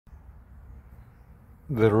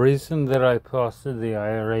The reason that I posted the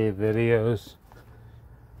IRA videos,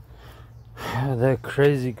 that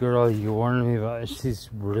crazy girl you warned me about, she's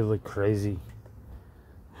really crazy.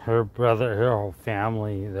 Her brother, her whole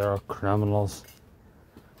family, they're all criminals.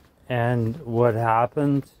 And what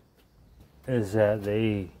happened is that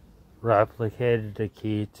they replicated the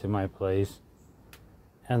key to my place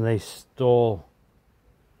and they stole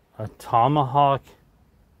a tomahawk.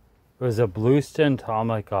 It was a bluestone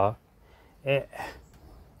tomahawk.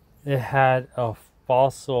 It had a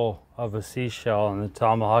fossil of a seashell in the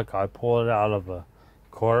tomahawk. I pulled it out of a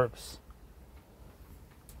corpse.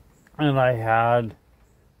 And I had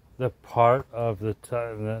the part of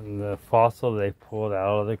the fossil they pulled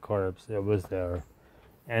out of the corpse. It was there.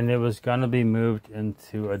 And it was going to be moved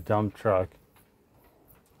into a dump truck.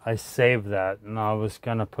 I saved that and I was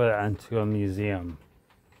going to put it into a museum.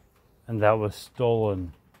 And that was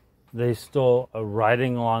stolen. They stole a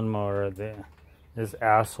riding lawnmower. This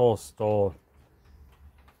asshole stole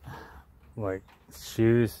like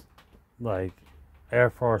shoes, like Air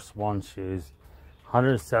Force One shoes,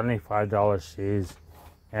 $175 shoes,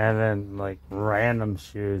 and then like random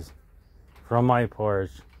shoes from my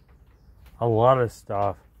porch. A lot of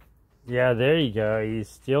stuff. Yeah, there you go. He's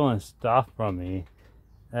stealing stuff from me.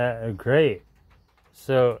 Great.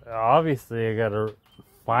 So obviously I gotta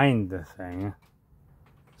find the thing.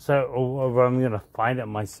 So if I'm gonna find it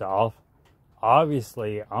myself,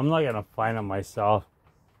 obviously I'm not gonna find it myself.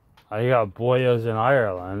 I got boyos in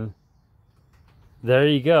Ireland. There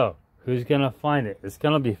you go. Who's gonna find it? It's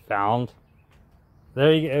gonna be found.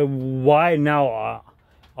 There you go. Why now?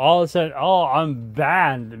 All of a sudden, oh, I'm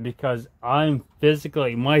banned because I'm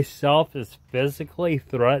myself is physically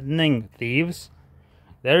threatening thieves.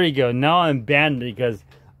 There you go. Now I'm banned because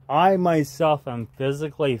I myself am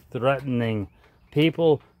physically threatening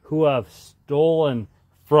people who have stolen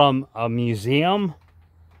from a museum.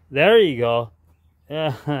 There you go.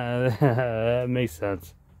 Yeah, that makes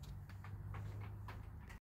sense.